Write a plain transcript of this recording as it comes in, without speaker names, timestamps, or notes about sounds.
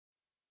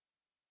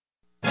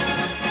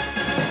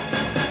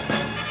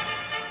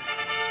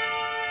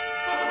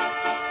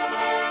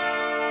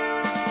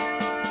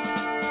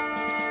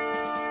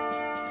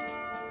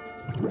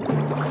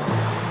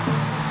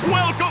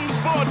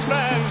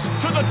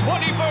the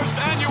 21st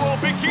Annual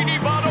Bikini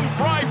Bottom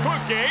Fry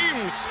Cook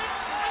Games.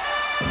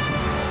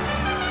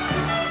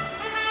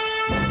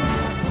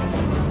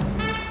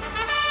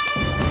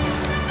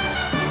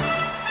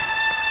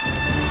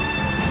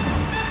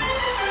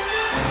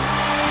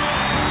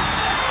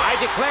 I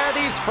declare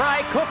these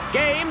Fry Cook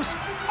Games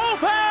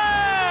open!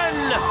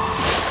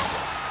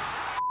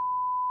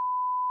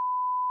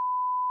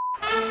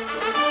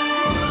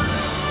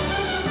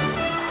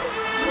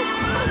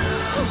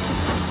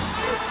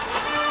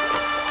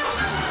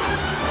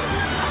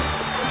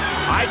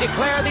 I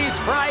declare these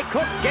Fry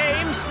Cook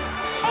Games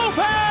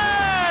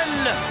open!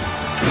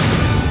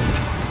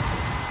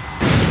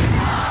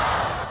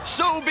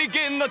 So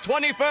begin the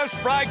 21st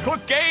Fry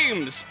Cook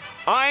Games.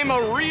 I'm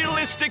a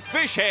realistic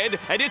fish head,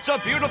 and it's a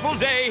beautiful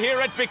day here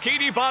at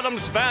Bikini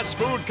Bottom's Fast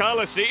Food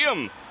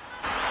Coliseum.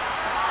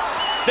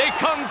 They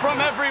come from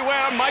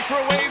everywhere,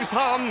 microwaves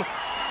hum,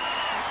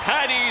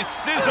 patties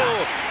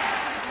sizzle,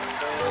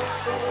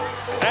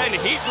 and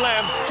heat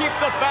lamps keep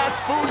the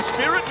fast food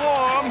spirit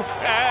warm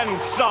and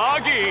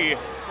soggy.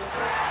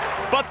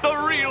 But the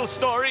real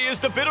story is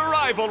the bitter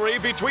rivalry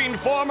between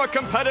former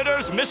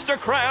competitors Mr.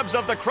 Krabs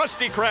of the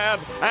Krusty Krab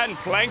and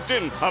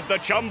Plankton of the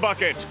Chum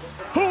Bucket.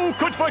 Who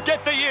could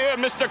forget the year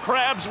Mr.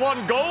 Krabs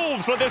won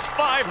gold for this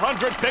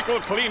 500 pickle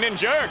clean and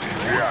jerk?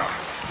 Yeah.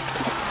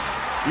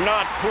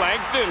 Not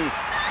Plankton.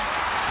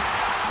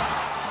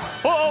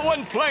 Oh,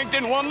 when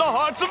Plankton won the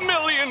hearts of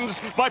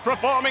millions by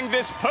performing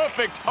this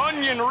perfect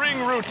onion ring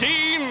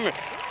routine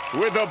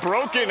with a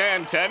broken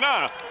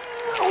antenna.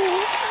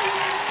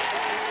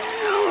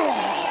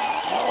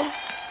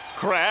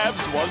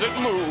 Krabs wasn't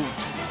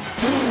moved.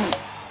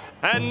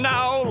 And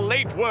now,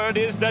 late word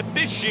is that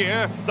this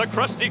year, the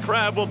Krusty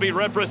Krab will be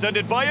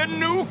represented by a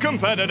new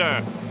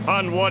competitor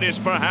on what is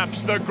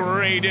perhaps the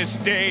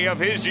greatest day of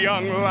his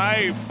young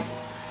life.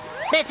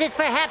 This is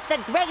perhaps the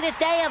greatest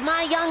day of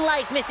my young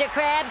life, Mr.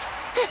 Krabs.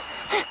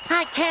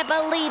 I can't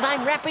believe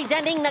I'm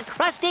representing the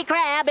Krusty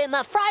Krab in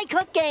the Fry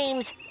Cook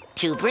Games.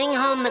 To bring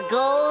home the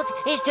gold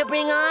is to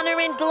bring honor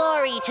and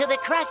glory to the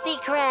Krusty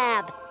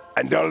Krab.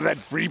 And all that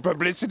free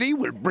publicity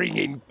will bring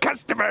in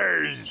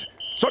customers.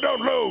 So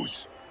don't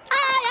lose.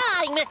 Aye,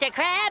 aye, Mr.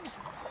 Krabs.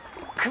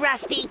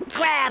 Krusty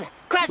Krab,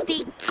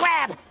 Krusty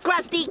Krab,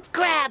 Krusty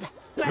Krab.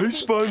 Hey,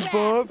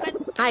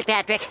 SpongeBob. Hi,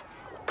 Patrick.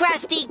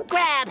 Krusty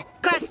Krab,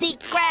 Krusty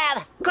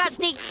Krab,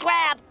 Krusty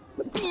Krab.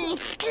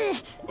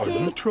 Are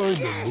you trying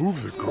to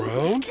move the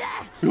ground?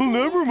 You'll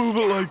never move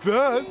it like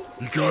that.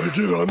 You gotta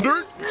get under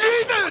it.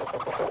 Leave it!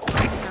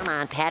 Come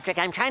on, Patrick.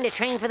 I'm trying to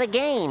train for the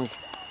games.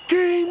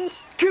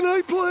 Games? Can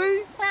I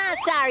play?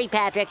 Sorry,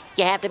 Patrick.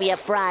 You have to be a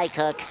fry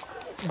cook.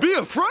 Be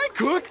a fry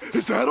cook?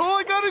 Is that all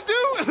I gotta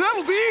do?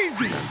 That'll be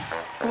easy.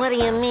 What do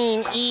you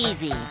mean,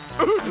 easy?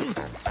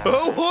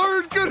 How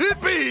hard could it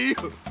be?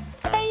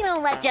 They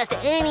don't let just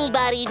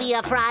anybody be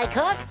a fry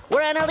cook.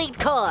 We're an elite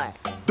corps.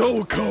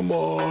 Oh, come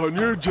on.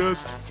 You're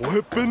just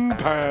flipping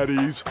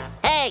patties.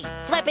 Hey,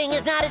 flipping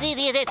is not as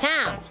easy as it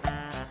sounds.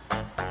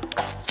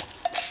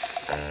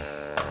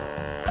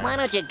 Why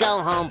don't you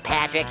go home,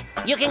 Patrick?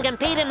 You can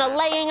compete in the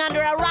laying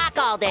under a rock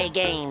all day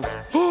games.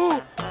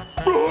 Oh,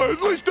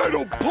 at least I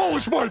don't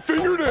polish my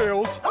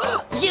fingernails.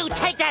 You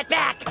take that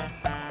back!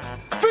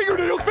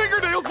 Fingernails,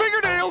 fingernails,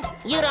 fingernails!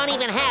 You don't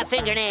even have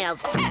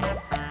fingernails.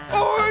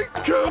 I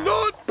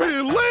cannot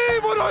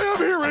believe what I am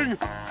hearing!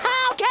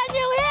 How can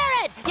you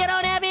hear it? You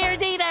don't have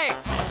ears either.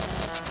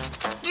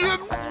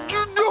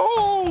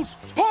 Holes!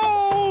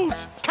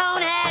 Holes!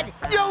 Conehead!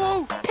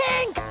 Yellow!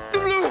 Pink!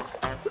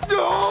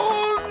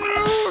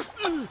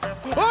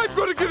 I'm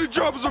gonna get a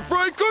job as a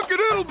fry cook and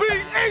it'll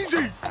be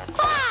easy!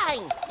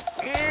 Fine!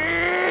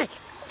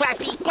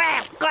 Krusty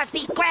Krab!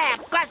 Krusty Krab!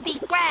 Krusty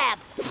Krab!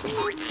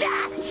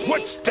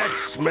 What's that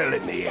smell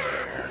in the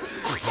air?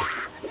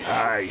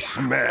 I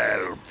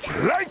smell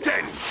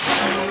plankton!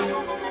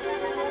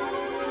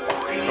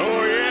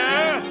 Oh,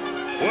 yeah?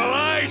 Well,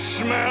 I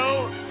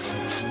smell...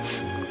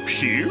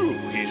 Phew,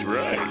 he's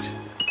right.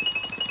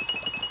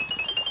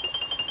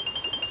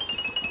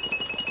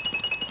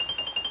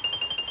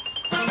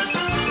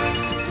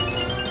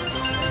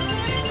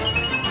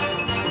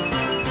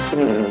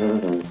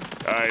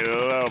 I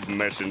love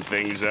messing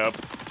things up.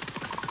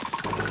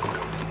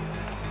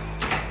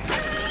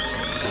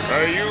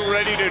 Are you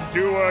ready to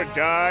do or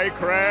die,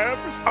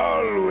 Krabs?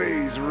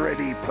 Always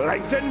ready,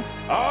 Plankton.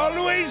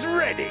 Always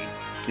ready.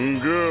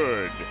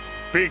 Good.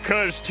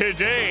 Because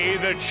today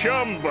the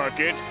Chum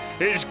Bucket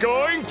is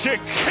going to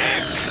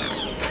kick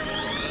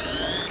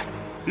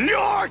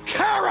your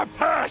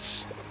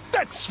carapace!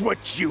 That's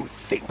what you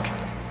think.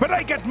 But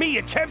I got me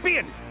a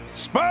champion.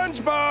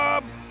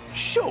 SpongeBob,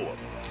 show him.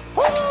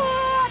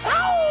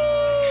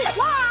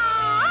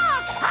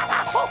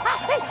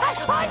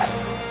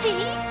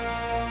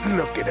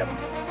 Look at him.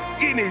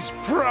 In his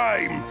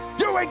prime.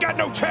 You ain't got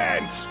no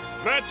chance.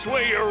 That's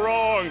where you're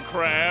wrong,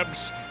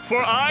 Krabs.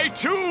 For I,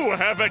 too,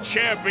 have a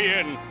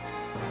champion.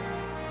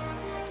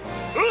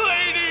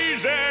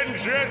 Ladies and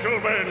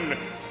gentlemen,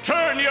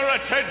 turn your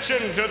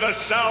attention to the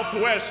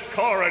Southwest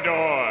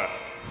Corridor.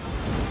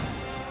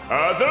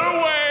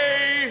 Other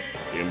way,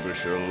 in the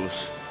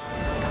officials.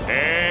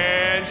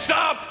 And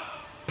stop!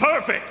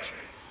 Perfect!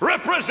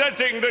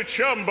 Representing the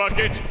Chum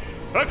Bucket,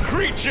 a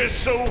creature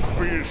so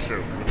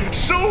fearsome,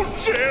 so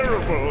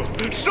terrible,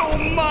 so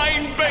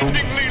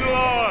mind-bendingly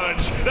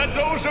large that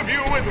those of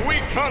you with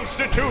weak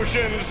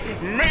constitutions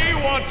may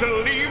want to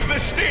leave the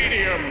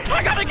stadium.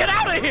 I gotta get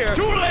out of here!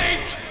 Too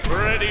late!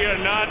 Ready or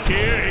not,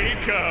 here he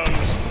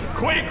comes.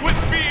 Quake with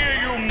fear,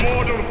 you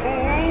mortal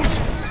fools!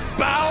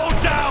 Bow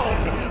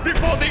down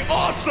before the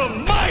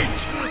awesome might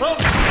of...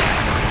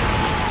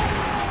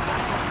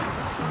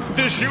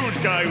 this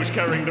huge guy who's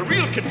carrying the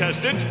real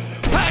contestant,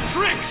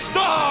 Patrick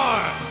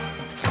Star!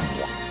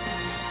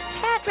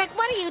 Patrick,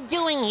 what are you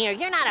doing here?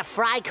 You're not a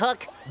fry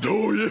cook.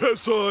 Oh,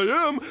 yes,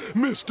 I am,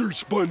 Mr.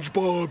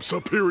 SpongeBob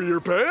Superior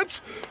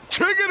Pants.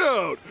 Check it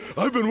out.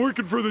 I've been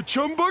working for the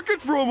Chum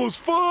Bucket for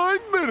almost 5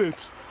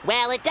 minutes.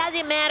 Well, it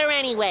doesn't matter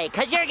anyway,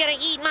 because you're gonna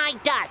eat my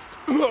dust.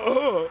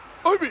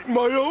 I'm eating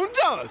my own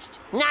dust.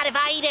 Not if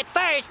I eat it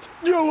first.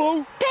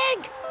 Yellow.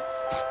 Pink!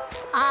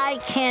 I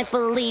can't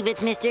believe it,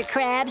 Mr.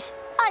 Krabs.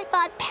 I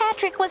thought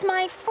Patrick was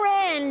my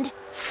friend.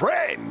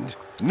 Friend?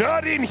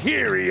 Not in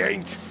here, he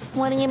ain't.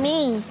 What do you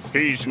mean?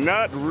 He's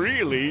not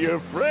really your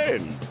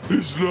friend.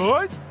 He's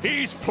not?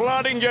 He's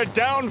plotting your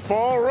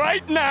downfall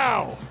right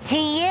now.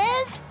 He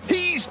is?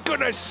 He's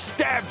gonna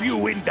stab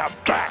you in the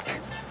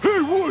back. He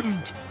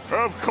wouldn't.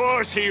 Of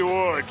course he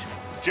would.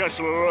 Just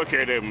look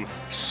at him.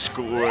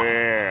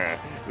 Square.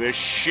 The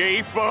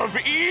shape of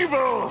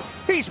evil.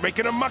 He's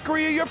making a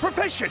mockery of your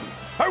profession.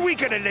 Are we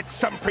gonna let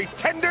some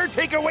pretender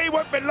take away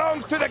what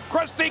belongs to the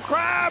Krusty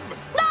Krab?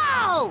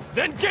 No!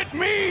 Then get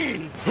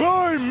mean.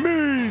 I'm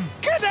mean.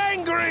 Get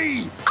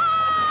angry!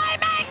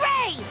 I'm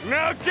angry!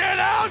 Now get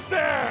out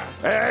there.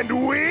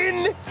 And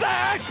win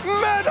That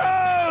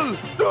medal!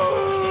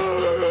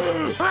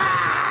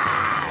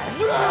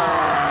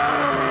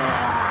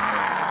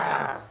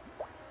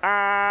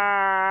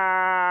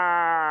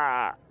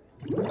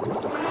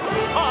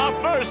 Our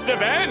first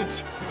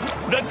event,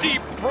 the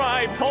deep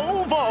fry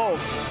pole vault.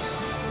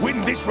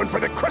 Win this one for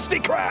the Krusty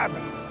Krab!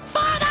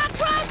 For the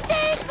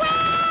Krusty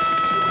Krab!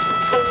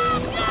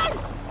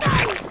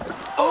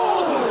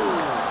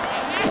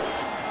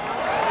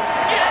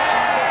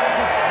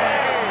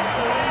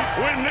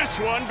 Win this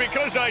one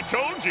because I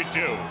told you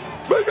to.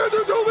 Because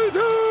you told me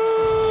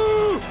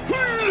to!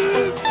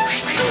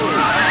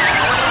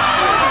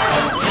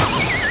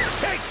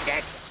 Take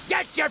it!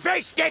 Get your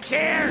fish sticks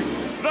here!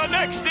 The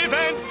next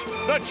event,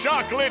 the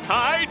chocolate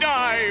high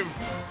dive.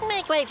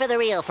 Make way for the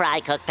real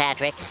fry cook,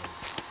 Patrick.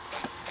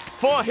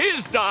 For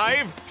his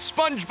dive,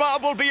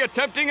 SpongeBob will be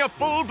attempting a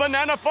full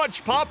banana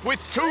fudge pop with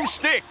 2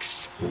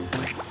 sticks.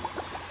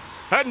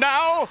 And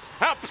now,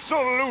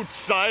 absolute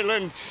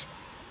silence.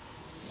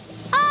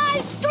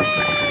 Ice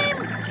cream!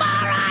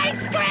 For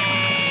ice cream!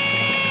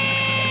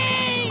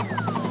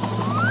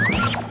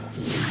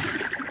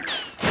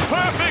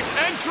 Perfect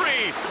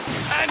entry!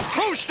 And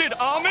toasted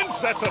almonds,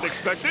 that's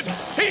unexpected.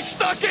 He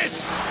stuck it!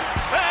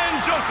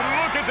 And just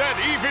look at that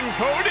even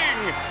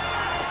coating!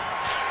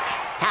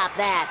 Top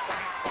that,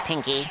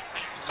 Pinky.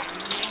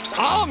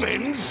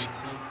 Almonds?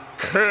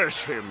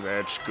 Curse him,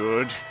 that's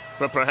good.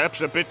 But perhaps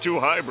a bit too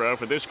highbrow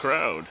for this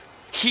crowd.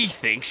 He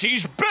thinks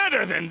he's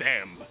better than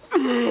them.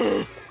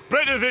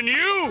 Better than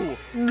you!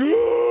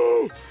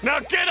 No! Now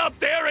get up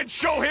there and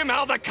show him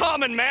how the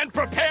common man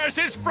prepares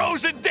his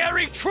frozen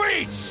dairy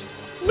treats!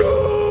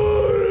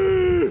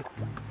 No!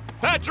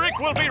 Patrick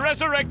will be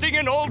resurrecting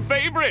an old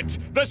favorite,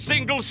 the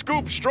single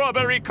scoop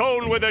strawberry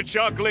cone with a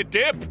chocolate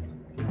dip.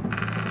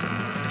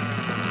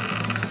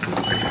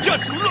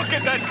 Just look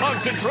at that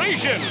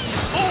concentration!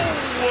 Oh,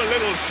 a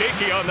little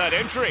shaky on that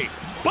entry.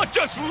 But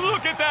just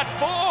look at that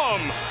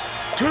form!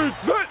 Take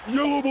that,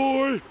 yellow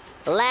boy!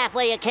 Laugh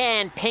while you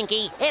can,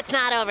 Pinky. It's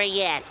not over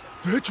yet.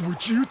 That's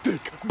what you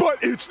think, but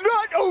it's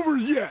not over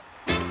yet!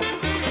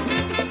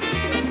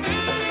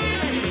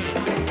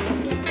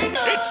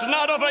 It's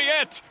not over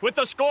yet! With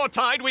the score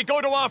tied, we go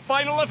to our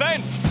final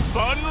event,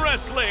 Fun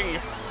Wrestling.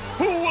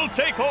 Who will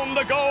take home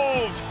the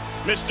gold?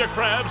 Mr.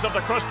 Krabs of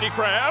the Krusty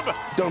Krab?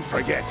 Don't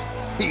forget,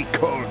 he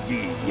called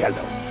ye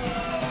yellow.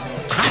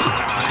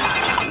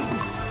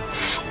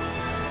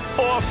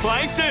 Or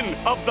Plankton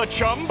of the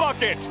Chum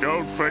Bucket?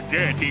 Don't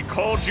forget, he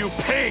called you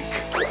pink.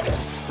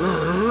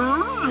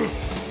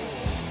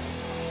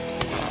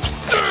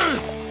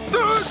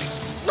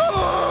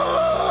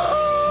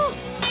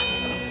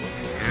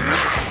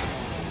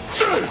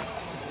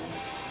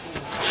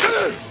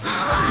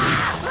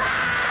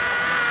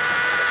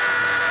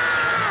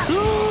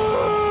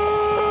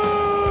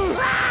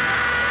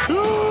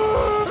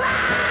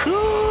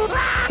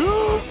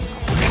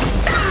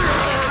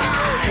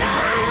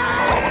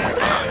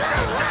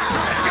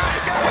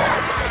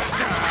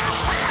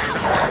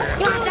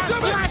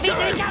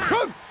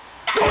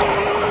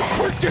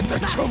 Forget the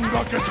Chum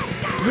Bucket!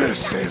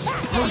 This is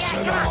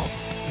personal!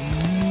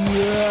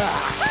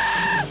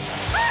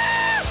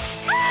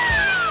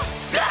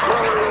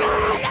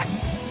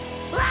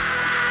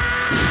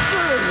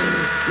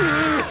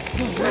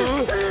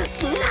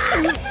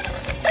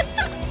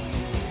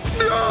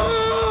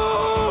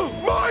 No!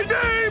 My name!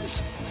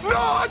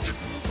 What?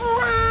 Rick!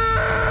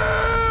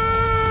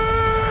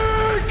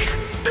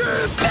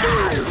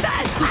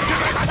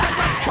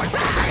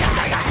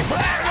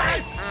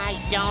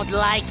 I don't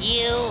like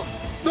you.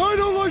 I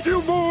don't like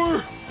you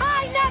more.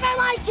 I never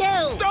liked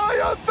you.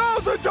 I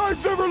 1,000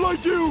 times never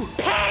liked you.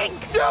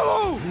 Pink.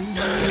 Yellow!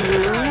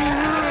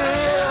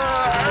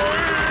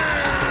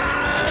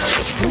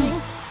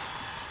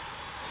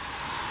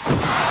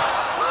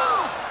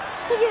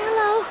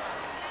 Yellow.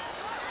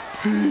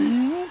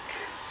 Pink?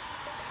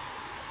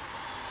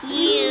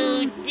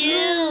 You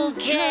do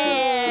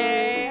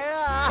care.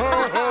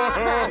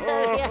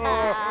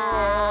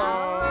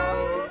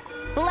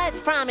 Let's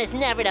promise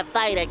never to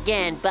fight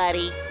again,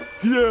 buddy.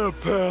 Yeah,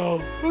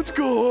 pal. Let's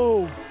go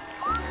home.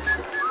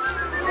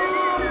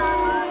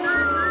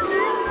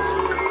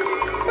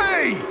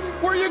 Hey,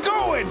 where you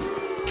going?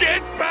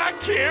 Get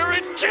back here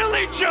and kill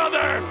each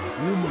other!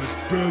 You're my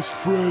best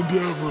friend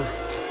ever.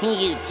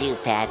 You too,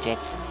 Patrick.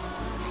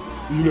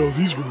 You know,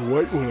 these were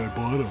white when I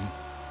bought them.